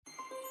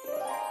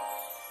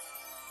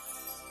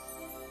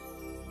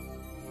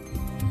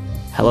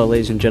Hello,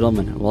 ladies and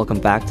gentlemen, and welcome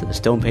back to the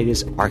Stone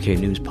Pages Arcade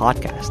News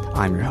Podcast.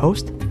 I'm your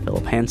host,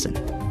 Philip Hansen.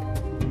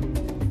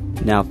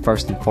 Now,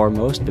 first and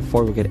foremost,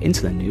 before we get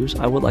into the news,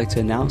 I would like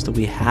to announce that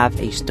we have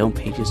a Stone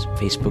Pages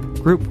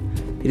Facebook group.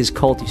 It is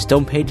called the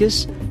Stone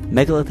Pages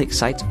Megalithic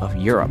Sites of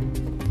Europe.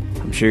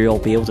 I'm sure you'll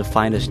be able to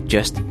find us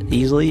just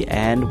easily,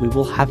 and we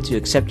will have to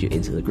accept you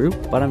into the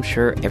group, but I'm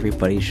sure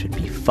everybody should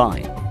be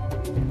fine.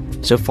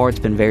 So far, it's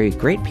been very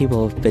great.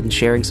 People have been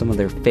sharing some of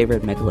their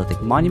favorite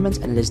megalithic monuments,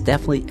 and it is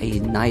definitely a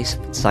nice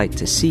sight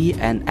to see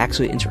and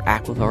actually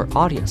interact with our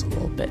audience a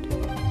little bit.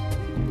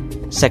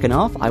 Second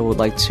off, I would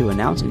like to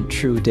announce in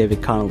true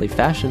David Connolly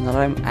fashion that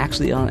I'm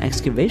actually on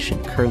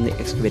excavation, currently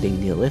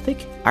excavating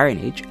Neolithic, Iron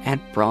Age,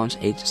 and Bronze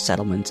Age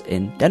settlements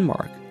in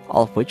Denmark,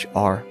 all of which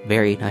are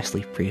very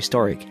nicely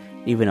prehistoric,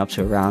 even up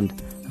to around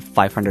the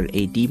 500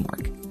 AD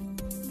mark.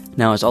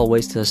 Now, as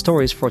always, the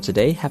stories for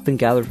today have been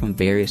gathered from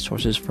various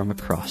sources from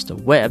across the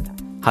web.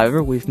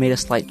 However, we've made a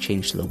slight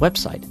change to the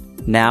website.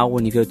 Now,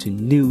 when you go to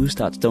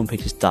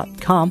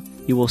news.stonepages.com,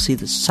 you will see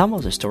that some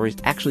of the stories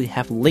actually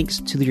have links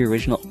to the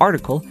original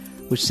article,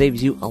 which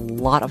saves you a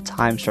lot of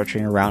time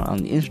searching around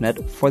on the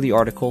internet for the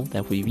article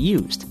that we've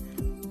used.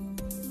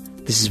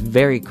 This is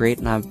very great,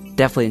 and I'm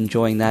definitely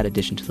enjoying that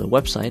addition to the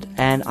website,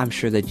 and I'm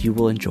sure that you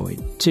will enjoy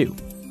it too.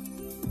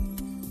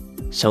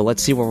 So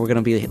let's see what we're going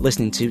to be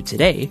listening to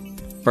today.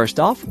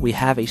 First off, we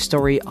have a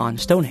story on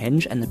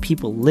Stonehenge and the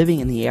people living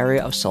in the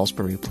area of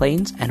Salisbury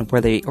Plains and where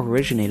they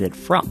originated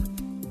from.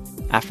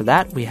 After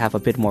that, we have a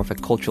bit more of a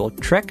cultural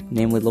trek,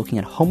 namely looking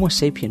at Homo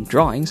sapien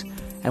drawings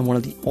and one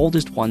of the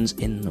oldest ones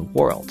in the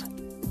world.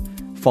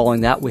 Following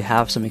that, we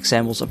have some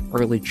examples of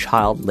early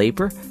child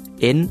labor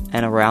in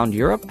and around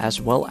Europe as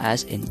well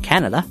as in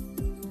Canada.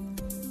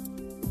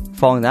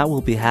 Following that, we'll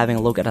be having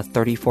a look at a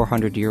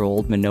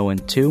 3,400-year-old Minoan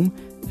tomb,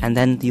 and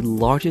then the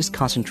largest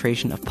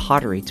concentration of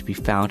pottery to be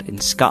found in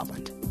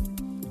Scotland.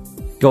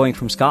 Going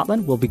from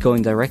Scotland, we'll be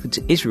going directly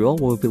to Israel,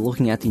 where we'll be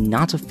looking at the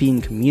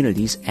Natafim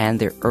communities and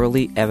their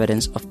early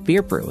evidence of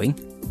beer brewing.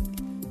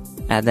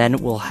 And then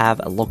we'll have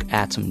a look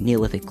at some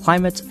Neolithic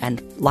climates,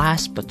 and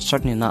last but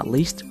certainly not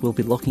least, we'll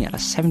be looking at a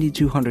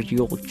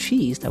 7,200-year-old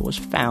cheese that was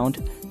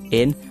found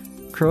in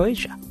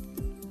Croatia.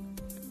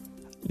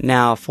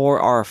 Now, for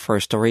our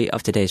first story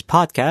of today's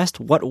podcast,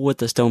 what would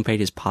the Stone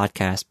Pages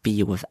podcast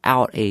be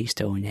without a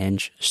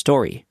Stonehenge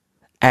story?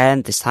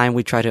 And this time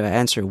we try to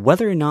answer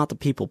whether or not the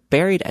people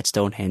buried at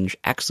Stonehenge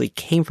actually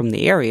came from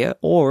the area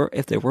or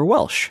if they were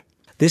Welsh.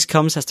 This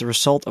comes as the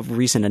result of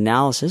recent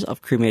analysis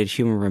of cremated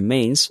human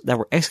remains that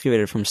were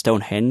excavated from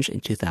Stonehenge in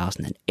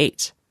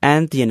 2008.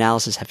 And the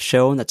analysis have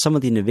shown that some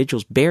of the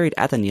individuals buried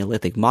at the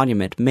Neolithic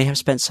monument may have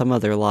spent some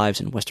of their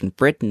lives in Western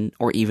Britain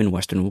or even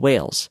Western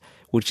Wales,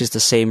 which is the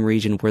same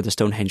region where the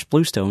Stonehenge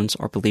bluestones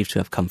are believed to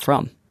have come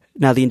from.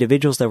 Now, the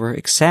individuals that were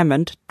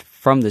examined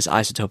from this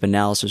isotope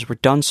analysis were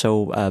done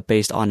so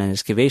based on an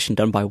excavation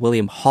done by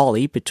William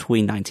Hawley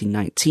between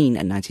 1919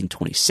 and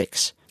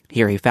 1926.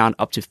 Here he found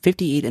up to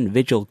 58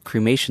 individual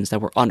cremations that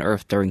were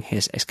unearthed during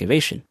his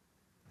excavation.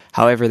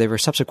 However, they were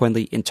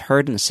subsequently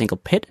interred in a single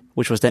pit,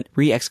 which was then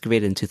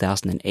re-excavated in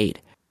 2008.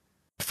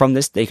 From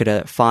this, they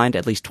could find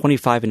at least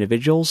 25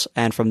 individuals,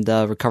 and from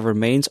the recovered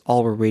remains,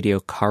 all were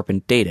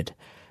radiocarbon dated.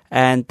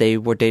 And they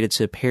were dated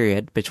to a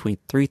period between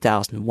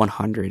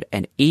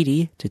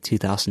 3,180 to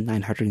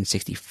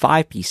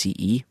 2,965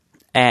 BCE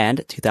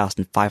and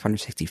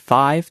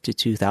 2,565 to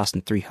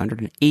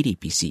 2,380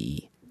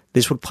 BCE.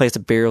 This would place the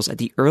burials at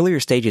the earlier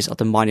stages of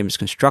the monument's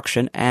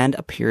construction and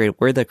a period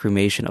where the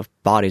cremation of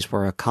bodies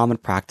were a common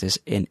practice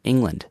in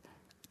England.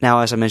 Now,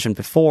 as I mentioned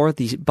before,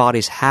 these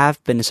bodies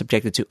have been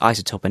subjected to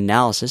isotope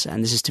analysis,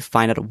 and this is to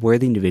find out where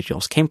the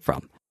individuals came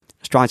from.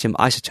 Strontium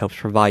isotopes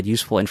provide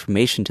useful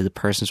information to the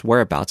person's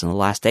whereabouts in the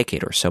last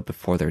decade or so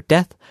before their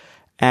death,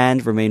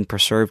 and remain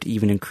preserved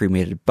even in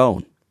cremated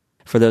bone.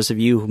 For those of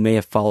you who may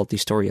have followed the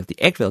story of the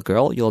Eggvale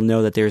girl, you'll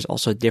know that there is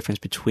also a difference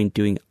between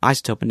doing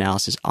isotope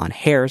analysis on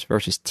hairs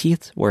versus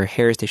teeth, where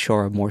hairs they show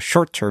a more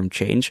short-term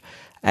change,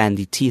 and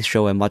the teeth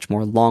show a much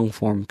more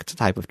long-form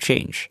type of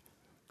change.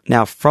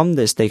 Now, from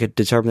this, they could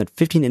determine that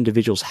 15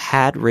 individuals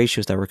had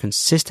ratios that were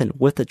consistent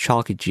with the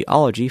chalky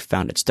geology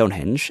found at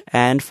Stonehenge,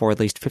 and for at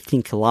least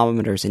 15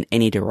 kilometers in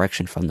any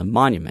direction from the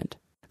monument.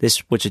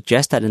 This would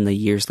suggest that in the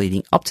years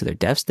leading up to their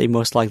deaths, they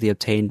most likely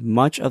obtained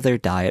much of their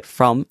diet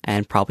from,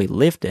 and probably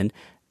lived in,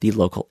 the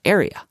local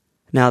area.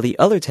 Now, the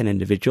other 10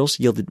 individuals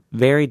yielded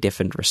very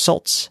different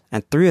results,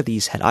 and 3 of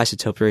these had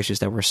isotope ratios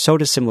that were so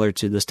dissimilar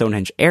to the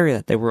Stonehenge area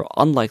that they were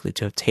unlikely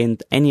to obtain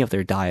any of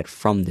their diet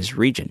from this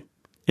region.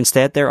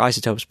 Instead, their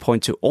isotopes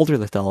point to older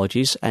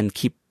lithologies and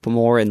keep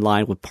more in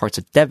line with parts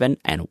of Devon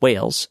and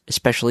Wales,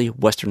 especially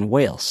Western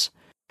Wales.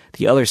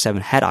 The other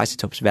 7 had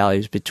isotopes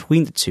values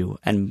between the two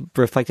and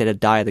reflected a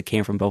diet that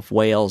came from both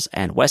Wales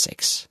and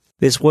Wessex.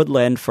 This would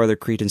lend further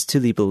credence to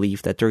the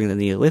belief that during the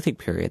Neolithic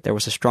period there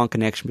was a strong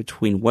connection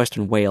between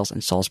Western Wales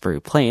and Salisbury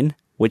Plain,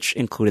 which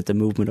included the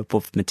movement of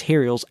both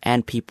materials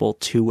and people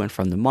to and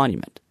from the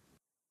monument.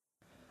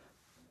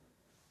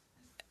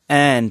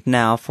 And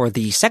now for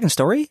the second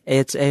story,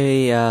 it's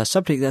a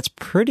subject that's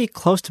pretty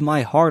close to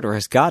my heart, or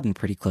has gotten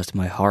pretty close to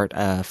my heart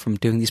from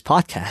doing these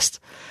podcasts.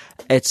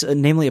 It's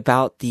namely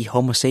about the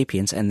Homo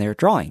sapiens and their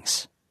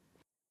drawings.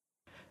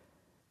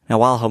 Now,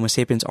 while Homo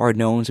sapiens are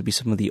known to be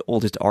some of the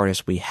oldest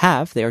artists we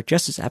have, they are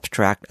just as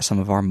abstract as some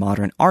of our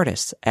modern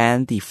artists.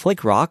 And the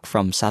flake rock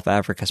from South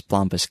Africa's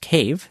Blombus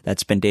Cave,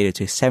 that's been dated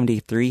to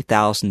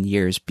 73,000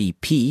 years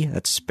BP,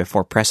 that's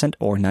before present,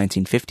 or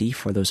 1950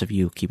 for those of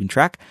you keeping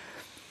track,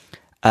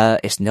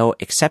 is no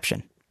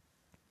exception.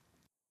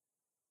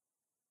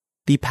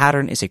 The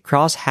pattern is a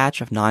cross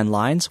hatch of 9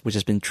 lines, which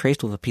has been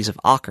traced with a piece of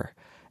ochre,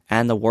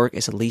 and the work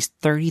is at least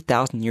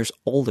 30,000 years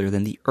older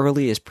than the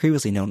earliest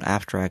previously known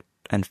abstract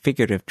and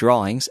figurative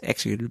drawings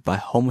executed by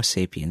Homo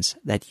sapiens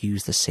that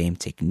use the same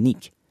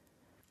technique.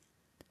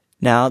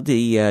 Now,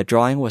 the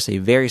drawing was a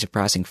very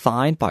surprising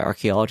find by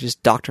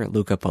archaeologist Dr.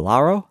 Luca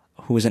Polaro,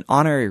 who is an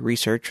honorary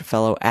research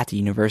fellow at the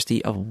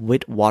University of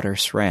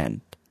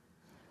Witwatersrand.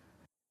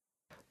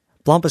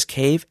 Blombus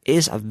Cave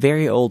is a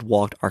very old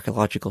walked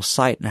archaeological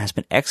site and has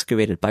been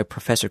excavated by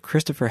Professor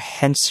Christopher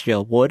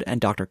Henshill Wood and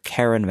Dr.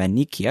 Karen van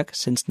Niekerk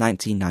since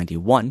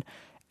 1991,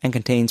 and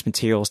contains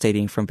materials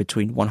dating from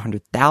between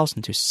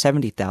 100,000 to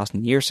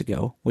 70,000 years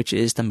ago, which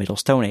is the Middle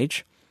Stone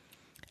Age,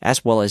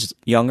 as well as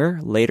younger,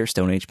 later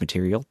Stone Age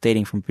material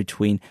dating from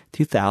between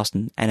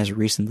 2,000 and as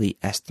recently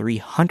as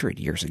 300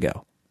 years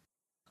ago.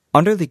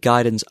 Under the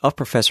guidance of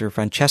Professor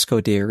Francesco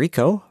De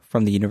Rico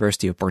from the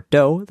University of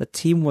Bordeaux, the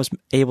team was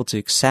able to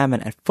examine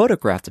and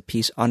photograph the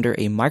piece under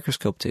a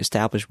microscope to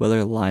establish whether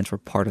the lines were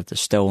part of the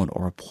stone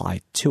or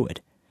applied to it.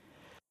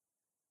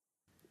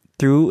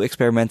 Through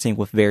experimenting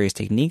with various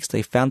techniques,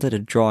 they found that the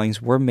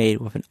drawings were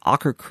made with an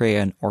ochre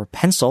crayon or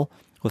pencil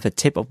with a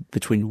tip of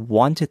between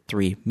 1 to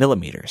 3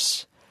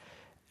 millimeters.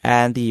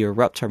 And the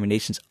rough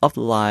terminations of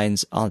the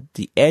lines on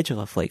the edge of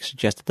the flake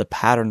suggest that the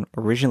pattern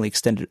originally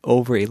extended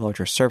over a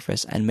larger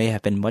surface and may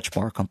have been much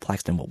more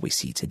complex than what we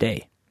see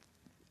today.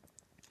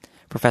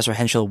 Professor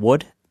Henshill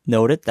Wood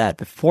noted that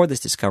before this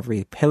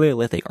discovery,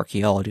 Paleolithic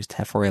archaeologists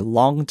have for a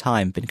long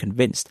time been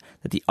convinced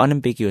that the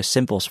unambiguous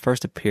symbols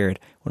first appeared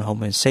when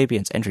Homo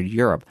sapiens entered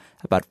Europe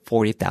about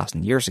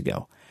 40,000 years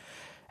ago,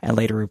 and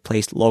later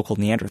replaced local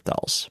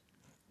Neanderthals.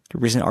 The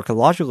recent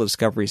archaeological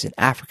discoveries in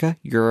Africa,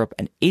 Europe,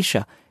 and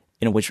Asia,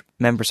 in which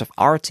members of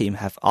our team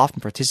have often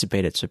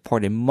participated,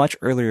 support a much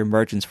earlier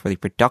emergence for the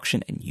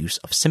production and use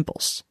of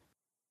symbols.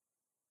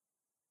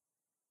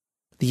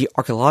 The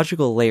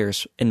archaeological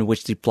layers in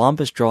which the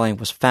Blombus drawing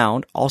was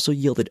found also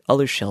yielded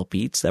other shell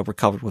beads that were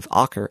covered with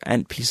ochre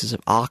and pieces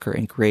of ochre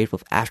engraved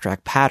with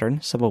abstract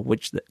pattern, some of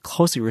which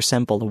closely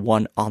resemble the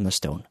one on the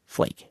stone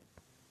flake.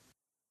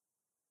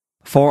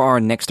 For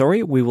our next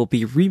story, we will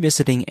be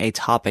revisiting a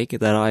topic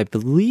that I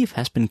believe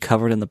has been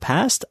covered in the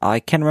past. I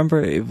can't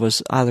remember if it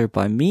was either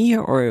by me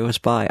or it was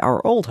by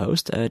our old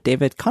host,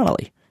 David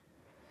Connolly.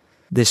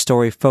 This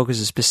story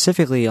focuses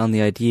specifically on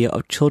the idea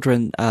of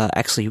children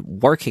actually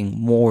working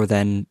more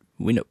than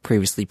we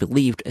previously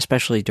believed,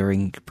 especially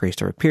during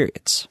prehistoric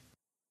periods.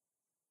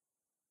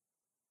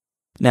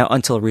 Now,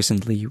 until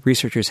recently,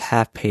 researchers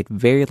have paid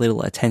very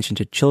little attention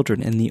to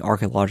children in the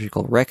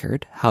archaeological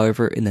record.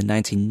 However, in the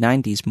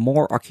 1990s,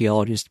 more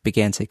archaeologists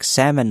began to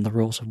examine the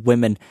roles of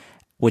women,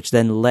 which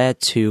then led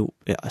to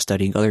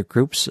studying other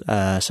groups,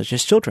 such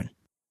as children.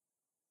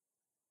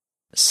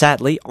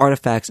 Sadly,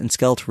 artifacts and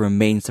skeletal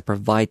remains that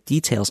provide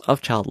details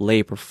of child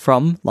labor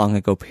from long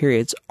ago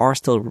periods are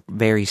still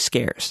very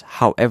scarce.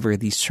 However,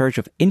 the surge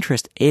of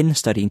interest in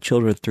studying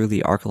children through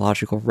the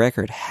archaeological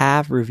record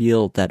have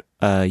revealed that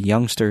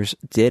youngsters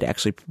did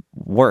actually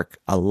work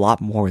a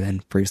lot more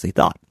than previously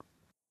thought.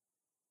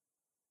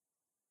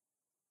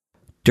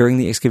 During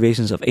the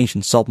excavations of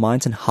ancient salt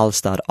mines in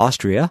Hallstatt,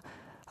 Austria,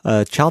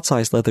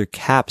 child-sized leather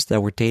caps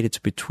that were dated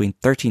to between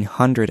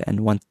 1300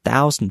 and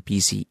 1000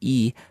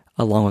 BCE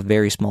along with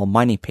very small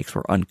mining picks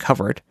were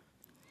uncovered.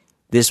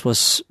 This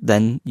was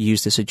then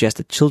used to suggest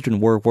that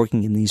children were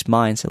working in these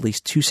mines at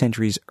least 2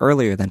 centuries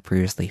earlier than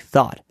previously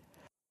thought.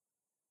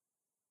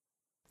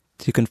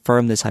 To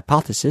confirm this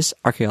hypothesis,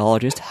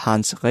 archaeologist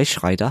Hans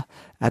Reichschreider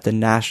at the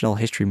National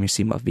History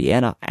Museum of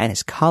Vienna and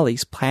his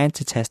colleagues planned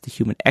to test the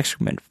human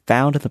excrement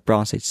found in the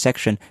Bronze Age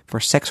section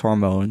for sex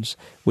hormones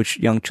which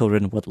young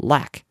children would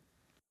lack.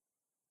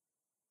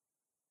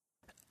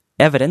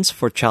 Evidence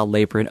for child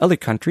labor in other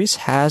countries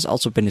has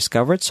also been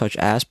discovered, such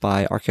as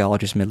by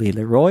archaeologist Mélie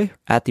Leroy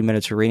at the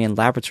Mediterranean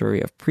Laboratory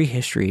of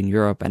Prehistory in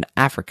Europe and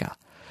Africa,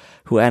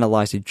 who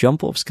analyzed a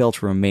jumble of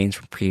skeletal remains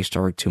from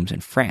prehistoric tombs in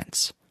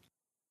France.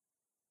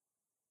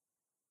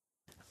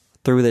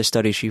 Through this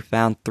study, she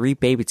found 3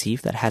 baby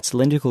teeth that had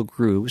cylindrical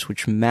grooves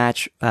which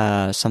match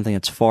something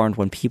that's formed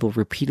when people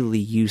repeatedly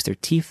use their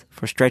teeth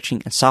for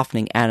stretching and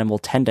softening animal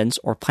tendons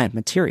or plant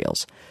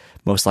materials,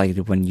 most likely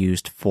when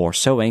used for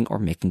sewing or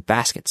making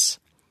baskets.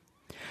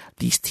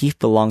 These teeth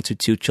belonged to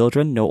 2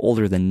 children no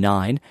older than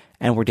 9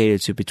 and were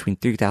dated to between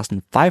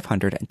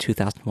 3500 and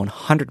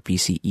 2100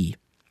 BCE,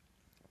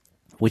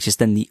 which is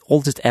then the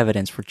oldest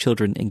evidence for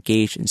children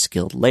engaged in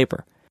skilled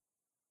labor.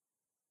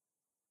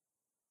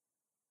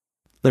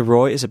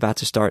 Leroy is about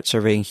to start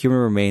surveying human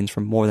remains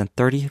from more than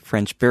 30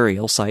 French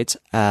burial sites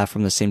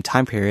from the same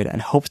time period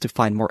and hopes to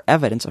find more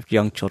evidence of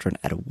young children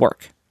at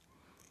work.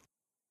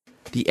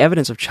 The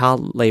evidence of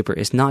child labor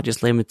is not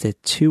just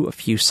limited to a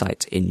few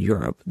sites in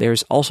Europe. There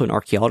is also an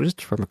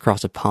archaeologist from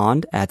across the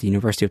pond at the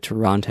University of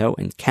Toronto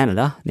in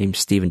Canada named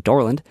Stephen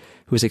Dorland,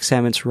 who has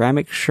examined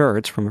ceramic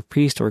sherds from a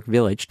prehistoric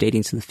village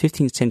dating to the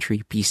 15th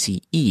century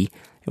BCE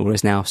in what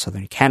is now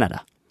southern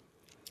Canada.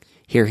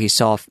 Here he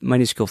saw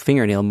minuscule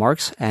fingernail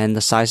marks, and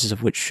the sizes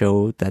of which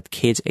showed that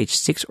kids aged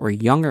 6 or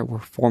younger were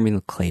forming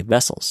the clay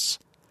vessels.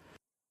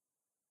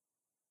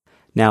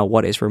 Now,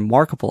 what is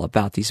remarkable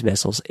about these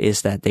vessels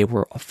is that they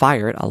were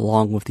fired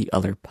along with the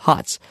other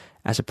pots,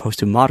 as opposed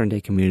to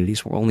modern-day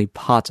communities where only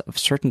pots of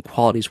certain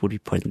qualities would be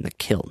put in the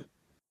kiln.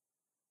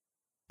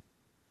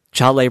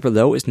 Child labor,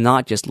 though, is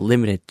not just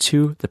limited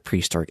to the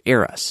prehistoric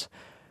eras.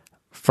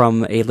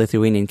 From a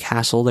Lithuanian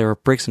castle, there are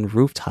bricks and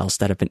roof tiles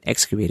that have been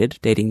excavated,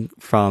 dating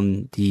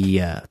from the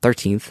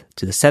 13th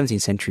to the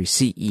 17th century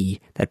CE,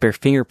 that bear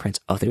fingerprints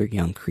of their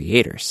young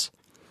creators.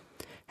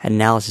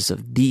 Analysis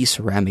of these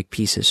ceramic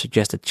pieces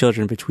suggests that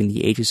children between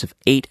the ages of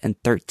 8 and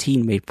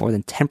 13 made more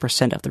than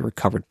 10% of the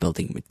recovered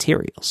building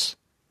materials.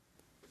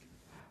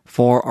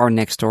 For our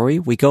next story,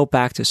 we go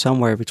back to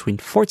somewhere between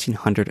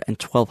 1400 and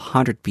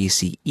 1200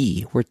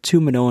 BCE, where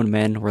two Minoan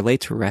men were laid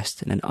to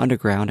rest in an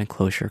underground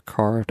enclosure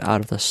carved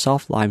out of the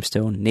soft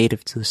limestone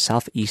native to the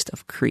southeast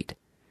of Crete.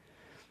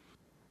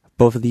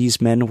 Both of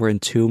these men were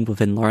entombed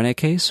within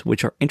larnaces,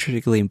 which are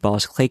intricately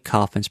embossed clay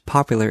coffins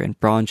popular in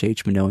Bronze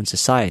Age Minoan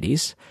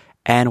societies,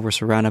 and were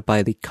surrounded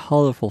by the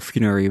colorful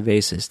funerary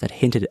vases that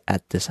hinted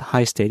at this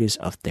high status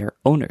of their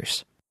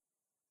owners.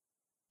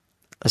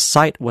 The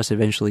site was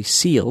eventually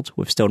sealed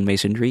with stone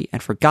masonry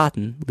and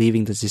forgotten,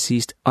 leaving the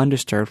deceased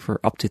undisturbed for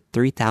up to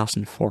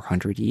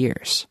 3,400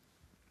 years.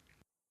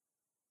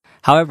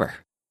 However,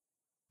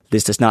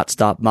 this does not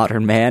stop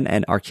modern man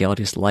and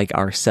archaeologists like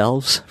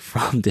ourselves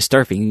from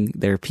disturbing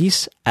their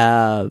peace,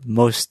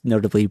 most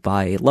notably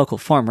by a local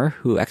farmer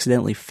who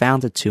accidentally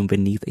found the tomb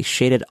beneath a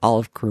shaded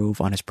olive grove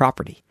on his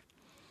property.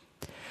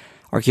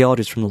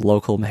 Archaeologists from the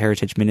local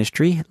heritage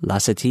ministry,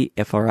 Lasceti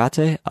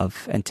Ephorate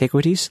of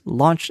Antiquities,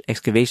 launched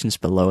excavations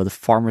below the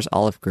farmer's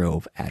olive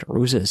grove at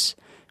Rouzes,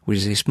 which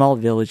is a small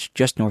village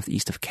just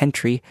northeast of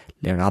Kentry,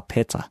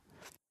 Lerapeta.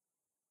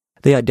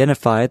 They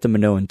identified the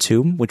Minoan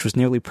tomb, which was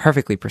nearly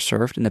perfectly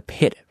preserved in a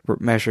pit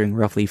measuring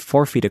roughly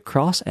 4 feet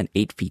across and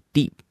 8 feet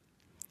deep.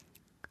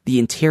 The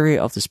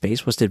interior of the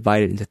space was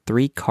divided into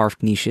 3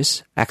 carved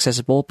niches,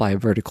 accessible by a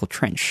vertical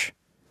trench.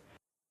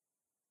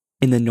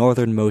 In the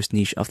northernmost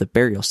niche of the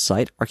burial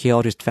site,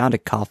 archaeologists found a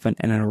coffin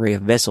and an array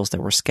of vessels that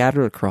were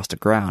scattered across the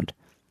ground.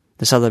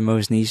 The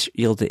southernmost niche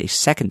yielded a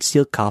second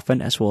sealed coffin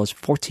as well as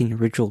 14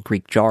 ritual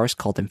Greek jars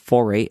called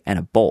amphorae and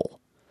a bowl.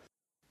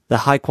 The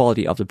high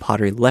quality of the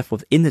pottery left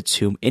within the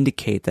tomb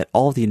indicate that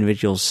all of the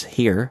individuals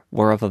here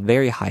were of a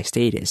very high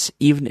status,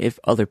 even if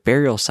other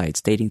burial sites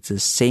dating to the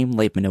same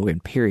late Minoan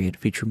period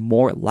feature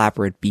more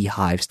elaborate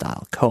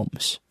beehive-style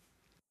combs.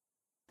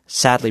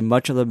 Sadly,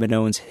 much of the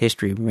Minoans'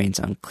 history remains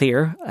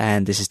unclear,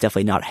 and this is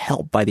definitely not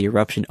helped by the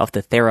eruption of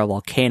the Thera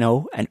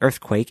volcano, an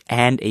earthquake,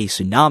 and a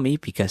tsunami,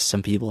 because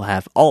some people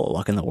have all the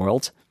luck in the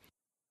world,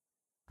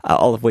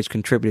 all of which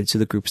contributed to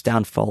the group's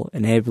downfall,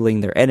 enabling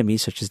their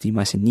enemies, such as the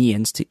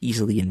Mycenaeans, to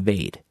easily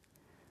invade.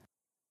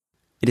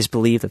 It is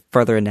believed that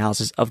further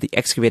analysis of the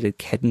excavated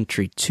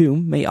Kentry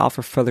tomb may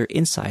offer further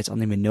insights on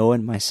the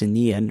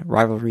Minoan-Mycenaean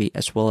rivalry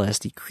as well as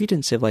the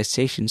Cretan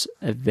civilization's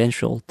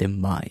eventual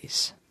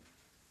demise.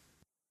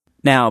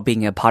 Now,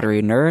 being a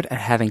pottery nerd and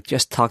having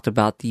just talked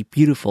about the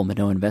beautiful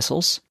Minoan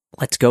vessels,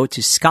 let's go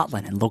to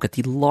Scotland and look at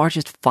the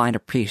largest find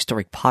of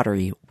prehistoric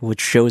pottery, which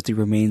shows the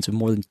remains of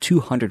more than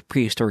 200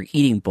 prehistoric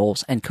eating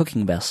bowls and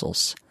cooking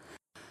vessels.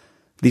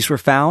 These were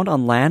found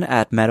on land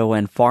at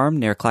Meadowen Farm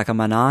near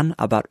Clackamanan,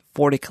 about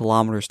 40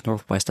 kilometers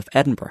northwest of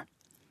Edinburgh.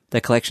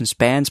 The collection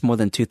spans more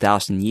than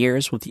 2,000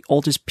 years, with the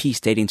oldest piece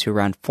dating to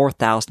around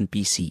 4000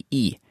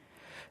 BCE.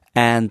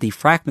 And the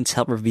fragments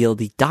help reveal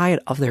the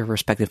diet of their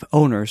respective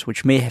owners,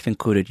 which may have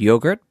included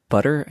yogurt,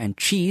 butter, and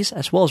cheese,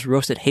 as well as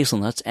roasted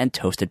hazelnuts and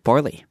toasted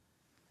barley.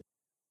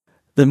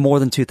 The more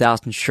than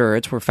 2,000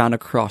 sherds were found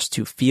across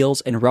 2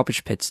 fields and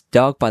rubbish pits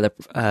dug by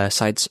the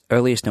site's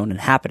earliest known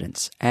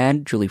inhabitants,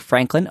 and Julie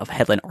Franklin of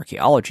Headland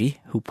Archaeology,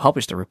 who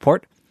published the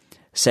report,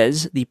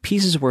 says the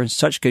pieces were in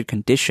such good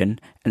condition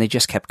and they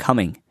just kept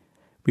coming.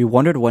 We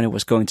wondered when it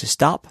was going to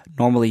stop.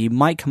 Normally you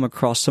might come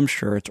across some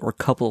sherds or a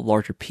couple of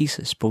larger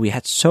pieces, but we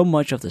had so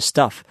much of the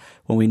stuff.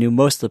 When we knew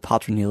most of the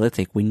pots were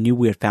Neolithic, we knew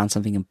we had found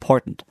something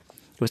important.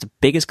 It was the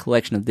biggest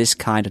collection of this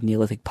kind of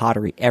Neolithic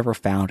pottery ever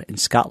found in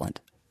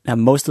Scotland. Now,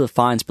 most of the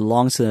finds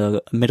belong to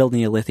the Middle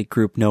Neolithic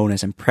group known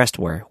as impressed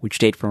ware, which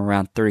date from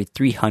around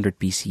 3300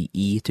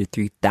 BCE to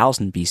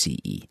 3000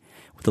 BCE,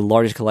 with the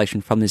largest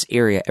collection from this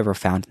area ever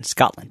found in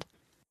Scotland.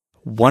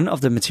 One of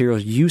the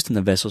materials used in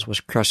the vessels was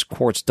crushed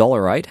quartz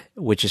dolerite,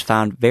 which is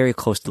found very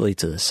closely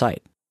to the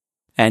site.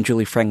 And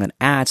Julie Franklin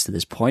adds to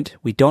this point,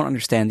 we don't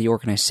understand the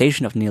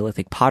organization of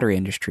Neolithic pottery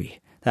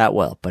industry that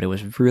well, but it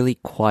was really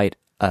quite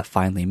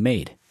finally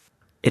made.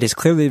 It is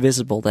clearly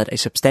visible that a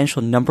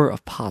substantial number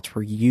of pots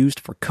were used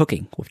for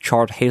cooking, with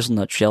charred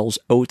hazelnut shells,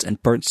 oats,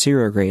 and burnt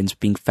cereal grains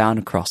being found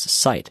across the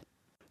site.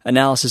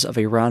 Analysis of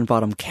a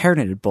round-bottom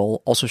carbonated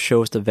bowl also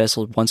shows the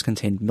vessel once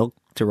contained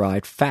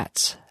milk-derived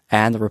fats,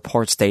 and the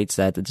report states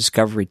that the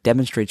discovery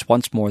demonstrates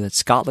once more that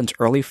Scotland's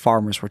early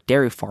farmers were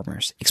dairy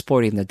farmers,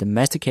 exploiting the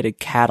domesticated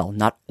cattle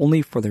not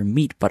only for their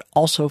meat but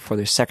also for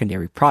their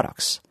secondary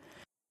products.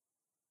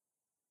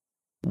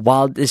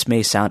 While this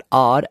may sound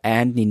odd,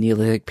 and the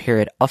Neolithic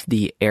period of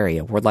the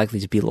area were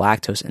likely to be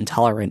lactose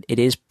intolerant, it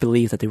is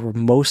believed that they were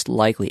most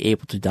likely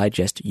able to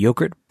digest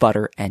yogurt,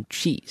 butter, and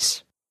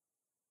cheese.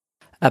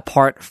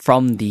 Apart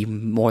from the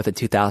more than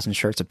 2,000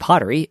 sherds of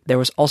pottery, there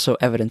was also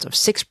evidence of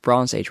 6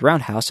 Bronze Age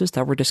roundhouses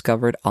that were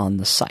discovered on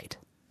the site.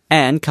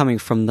 And coming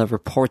from the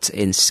reports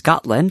in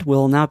Scotland,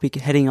 we'll now be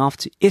heading off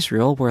to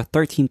Israel, where a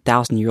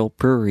 13,000-year-old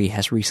brewery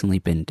has recently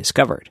been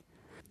discovered.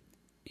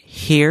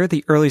 Here,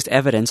 the earliest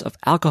evidence of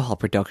alcohol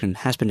production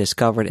has been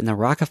discovered in the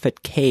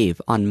Raqefet Cave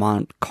on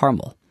Mount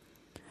Carmel.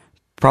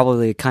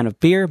 Probably a kind of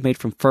beer made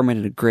from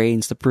fermented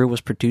grains, the brew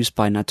was produced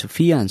by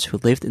Natufians who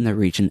lived in the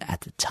region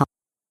at the time.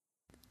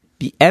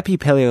 The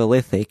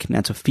Epipaleolithic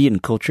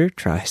Natufian culture,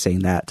 try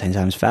saying that 10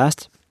 times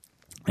fast,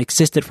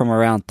 existed from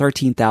around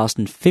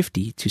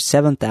 13,050 to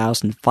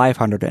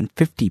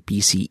 7,550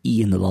 BCE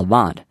in the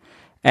Levant,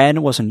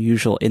 and was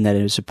unusual in that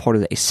it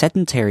supported a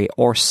sedentary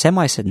or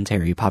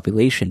semi-sedentary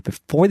population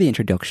before the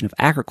introduction of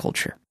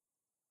agriculture.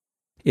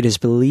 It is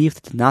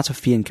believed that the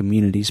Natufian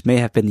communities may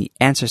have been the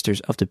ancestors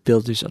of the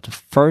builders of the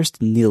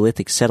first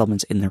Neolithic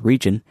settlements in the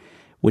region,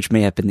 which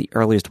may have been the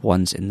earliest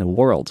ones in the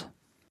world.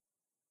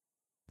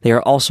 They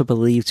are also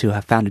believed to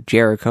have founded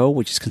Jericho,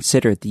 which is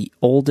considered the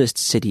oldest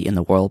city in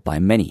the world by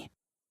many.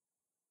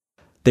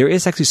 There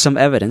is actually some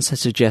evidence that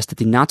suggests that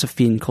the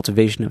Natufian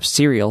cultivation of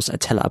cereals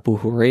at Tel Abu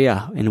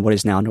Hurriya in what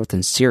is now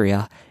northern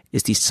Syria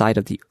is the site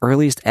of the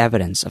earliest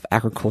evidence of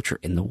agriculture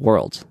in the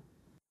world.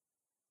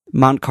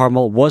 Mount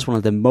Carmel was one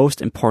of the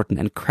most important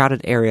and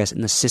crowded areas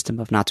in the system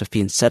of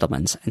Natufian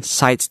settlements, and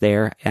sites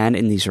there and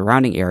in the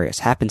surrounding areas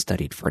have been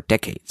studied for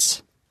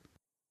decades.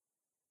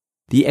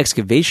 The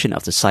excavation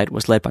of the site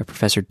was led by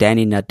Professor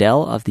Danny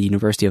Nadel of the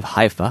University of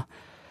Haifa,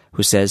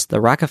 who says the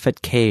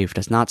Raqefet Cave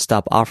does not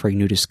stop offering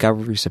new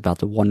discoveries about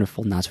the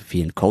wonderful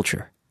Natufian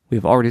culture. We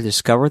have already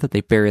discovered that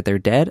they buried their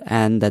dead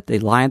and that they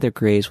lined their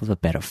graves with a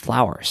bed of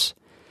flowers.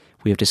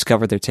 We have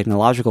discovered their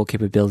technological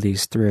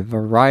capabilities through a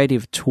variety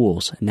of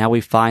tools, and now we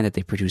find that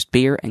they produced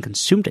beer and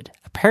consumed it,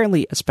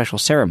 apparently at special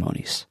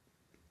ceremonies.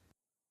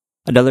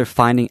 Another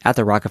finding at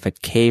the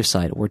Raqefet Cave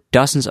site were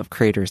dozens of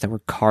craters that were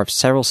carved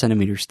several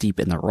centimeters deep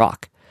in the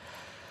rock.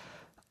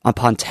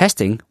 Upon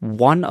testing,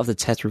 one of the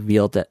tests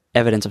revealed that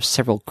evidence of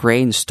several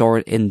grains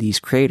stored in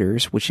these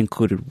craters, which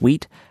included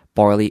wheat,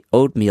 barley,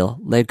 oatmeal,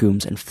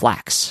 legumes, and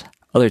flax.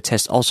 Other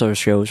tests also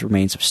shows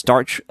remains of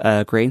starch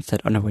grains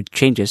that underwent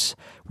changes,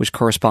 which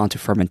correspond to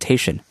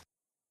fermentation.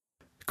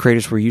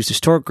 Craters were used to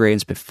store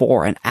grains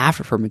before and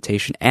after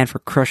fermentation and for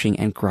crushing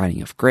and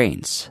grinding of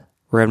grains.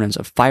 Remnants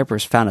of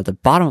fibers found at the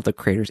bottom of the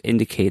craters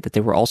indicate that they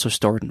were also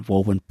stored in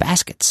woven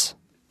baskets.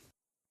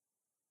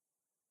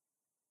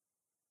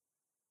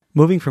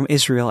 Moving from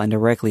Israel and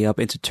directly up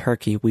into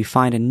Turkey, we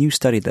find a new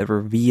study that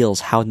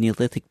reveals how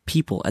Neolithic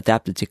people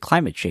adapted to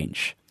climate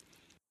change.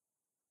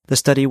 The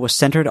study was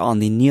centered on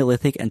the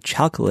Neolithic and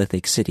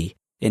Chalcolithic city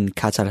in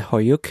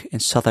Çatalhöyük in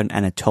southern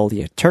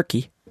Anatolia,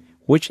 Turkey,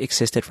 which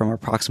existed from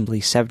approximately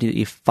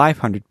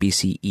 7500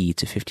 BCE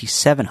to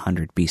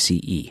 5700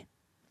 BCE.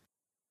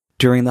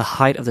 During the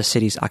height of the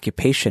city's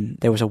occupation,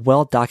 there was a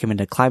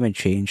well-documented climate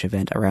change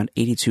event around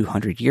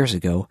 8,200 years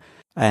ago,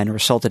 and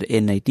resulted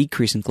in a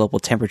decrease in global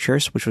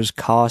temperatures, which was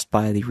caused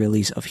by the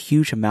release of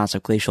huge amounts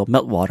of glacial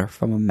meltwater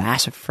from a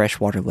massive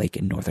freshwater lake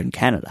in northern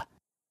Canada.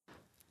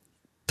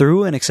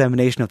 Through an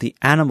examination of the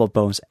animal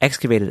bones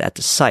excavated at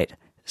the site,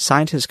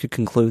 scientists could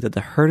conclude that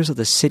the herders of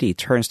the city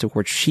turned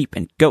towards sheep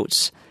and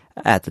goats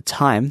at the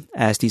time,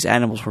 as these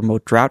animals were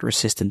more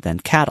drought-resistant than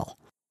cattle.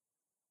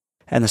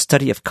 And the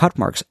study of cut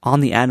marks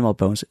on the animal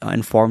bones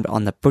informed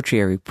on the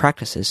butchery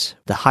practices.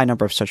 The high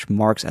number of such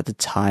marks at the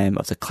time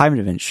of the climate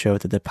event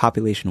showed that the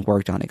population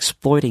worked on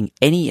exploiting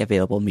any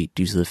available meat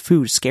due to the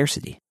food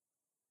scarcity.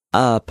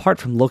 Apart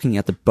from looking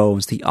at the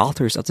bones, the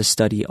authors of the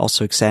study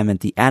also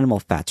examined the animal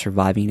fat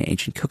surviving in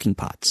ancient cooking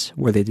pots,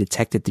 where they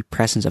detected the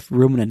presence of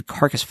ruminant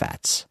carcass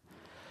fats.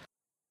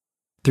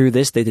 Through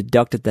this, they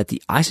deducted that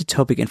the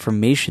isotopic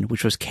information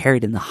which was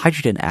carried in the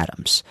hydrogen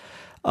atoms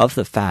of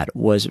the fat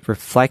was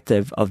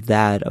reflective of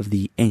that of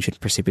the ancient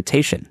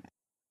precipitation.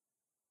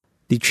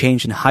 The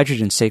change in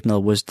hydrogen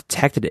signal was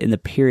detected in the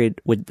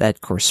period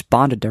that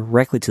corresponded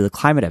directly to the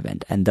climate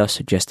event and thus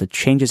suggested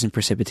changes in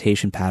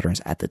precipitation patterns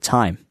at the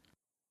time.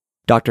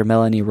 Dr.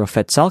 Melanie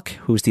Rofetzalk,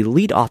 who is the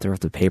lead author of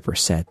the paper,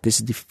 said,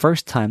 "This is the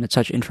first time that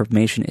such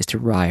information is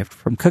derived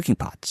from cooking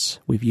pots.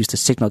 We've used the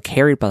signal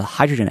carried by the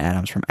hydrogen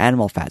atoms from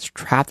animal fats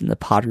trapped in the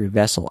pottery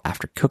vessel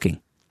after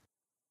cooking.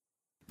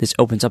 This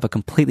opens up a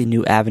completely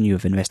new avenue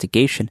of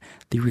investigation,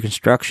 the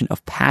reconstruction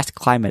of past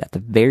climate at the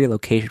very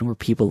location where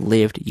people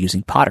lived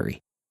using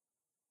pottery."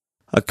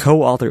 A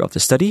co-author of the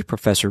study,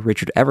 Professor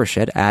Richard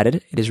Evershed,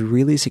 added, "It is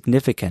really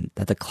significant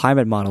that the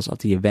climate models of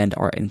the event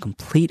are in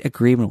complete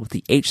agreement with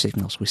the age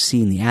signals we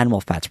see in the animal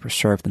fats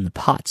preserved in the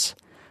pots.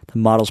 The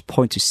models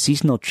point to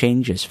seasonal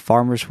changes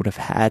farmers would have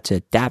had to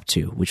adapt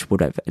to, which would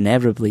have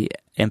inevitably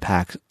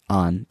impact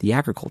on the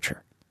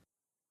agriculture."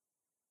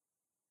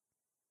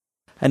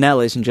 And now,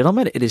 ladies and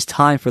gentlemen, it is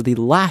time for the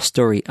last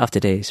story of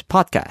today's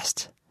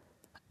podcast.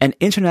 An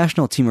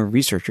international team of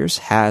researchers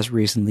has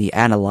recently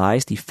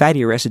analyzed the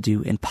fatty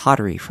residue in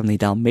pottery from the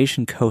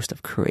Dalmatian coast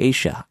of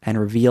Croatia and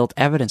revealed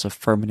evidence of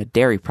fermented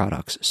dairy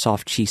products,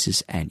 soft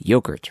cheeses, and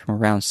yogurt from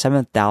around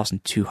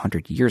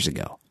 7,200 years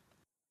ago.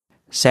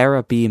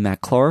 Sarah B.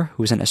 McClure,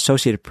 who is an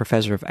associate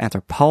professor of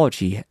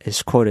anthropology,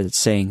 is quoted as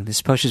saying,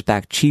 "This pushes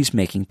back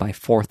cheesemaking by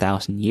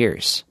 4,000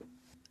 years.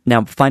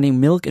 Now, finding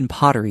milk in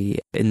pottery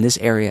in this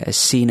area is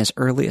seen as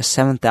early as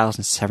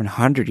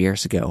 7,700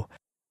 years ago,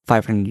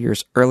 500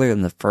 years earlier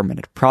than the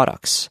fermented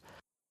products.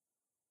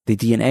 The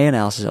DNA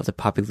analysis of the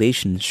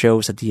population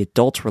shows that the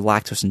adults were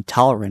lactose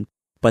intolerant,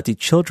 but the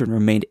children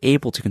remained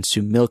able to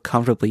consume milk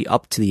comfortably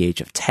up to the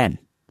age of 10.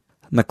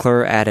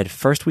 McClure added,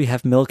 "First we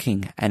have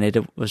milking, and it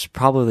was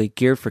probably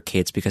geared for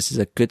kids because it's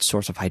a good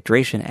source of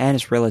hydration and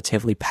is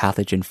relatively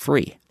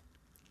pathogen-free.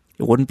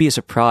 It wouldn't be a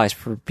surprise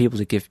for people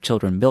to give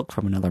children milk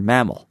from another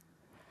mammal.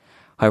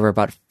 However,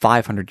 about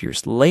 500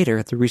 years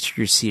later, the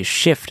researchers see a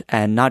shift,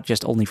 and not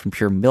just only from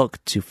pure milk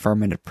to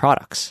fermented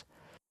products,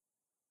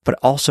 but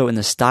also in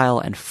the style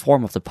and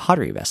form of the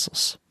pottery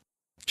vessels.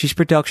 Cheese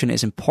production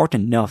is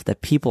important enough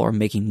that people are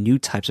making new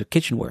types of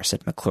kitchenware,"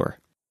 said McClure.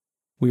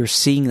 "We are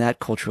seeing that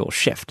cultural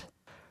shift."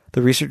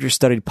 The researchers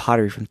studied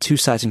pottery from two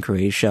sites in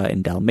Croatia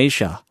in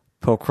Dalmatia,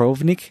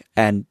 Pokrovnik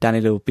and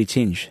Danilo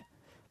Bitinj.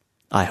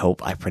 I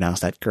hope I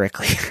pronounced that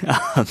correctly.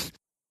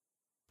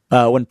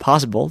 When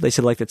possible, they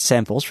selected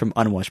samples from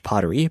unwashed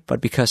pottery,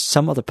 but because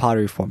some of the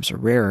pottery forms are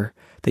rarer,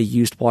 they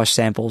used washed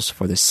samples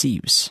for the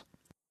sieves.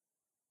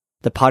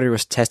 The pottery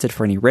was tested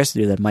for any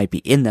residue that might be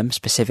in them,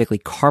 specifically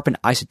carbon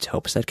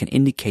isotopes that can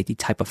indicate the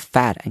type of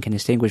fat and can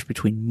distinguish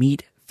between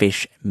meat,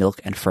 fish, milk,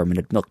 and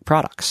fermented milk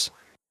products.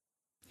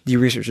 The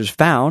researchers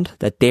found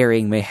that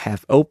dairying may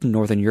have opened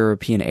northern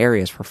European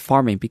areas for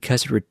farming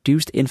because it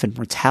reduced infant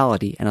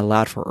mortality and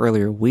allowed for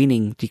earlier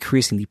weaning,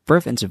 decreasing the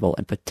birth interval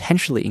and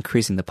potentially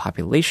increasing the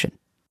population.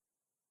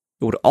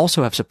 It would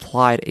also have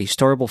supplied a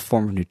storable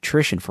form of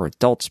nutrition for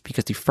adults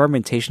because the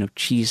fermentation of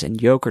cheese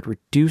and yogurt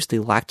reduced the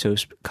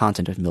lactose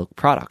content of milk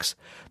products,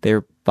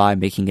 thereby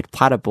making it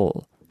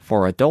palatable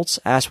for adults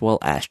as well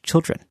as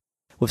children.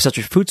 With such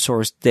a food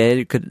source,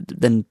 they could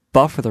then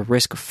buffer the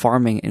risk of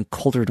farming in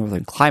colder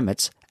northern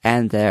climates,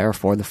 and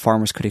therefore the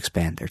farmers could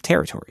expand their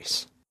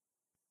territories.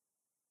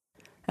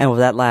 And with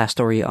that last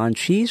story on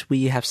cheese,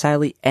 we have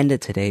sadly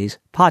ended today's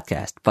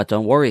podcast. But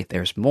don't worry,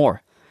 there's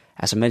more.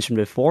 As I mentioned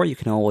before, you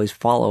can always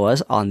follow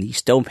us on the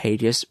Stone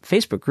Pages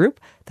Facebook group.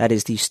 That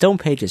is the Stone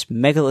Pages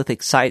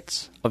Megalithic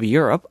Sites of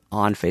Europe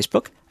on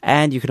Facebook.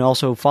 And you can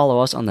also follow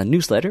us on the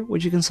newsletter,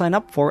 which you can sign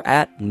up for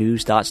at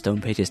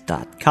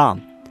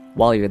news.stonepages.com.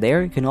 While you're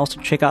there, you can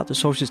also check out the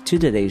sources to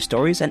today's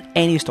stories and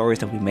any stories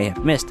that we may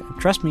have missed. And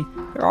trust me,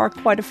 there are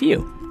quite a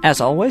few. As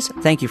always,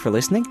 thank you for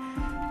listening.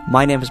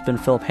 My name has been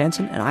Philip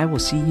Hansen, and I will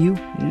see you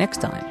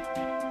next time.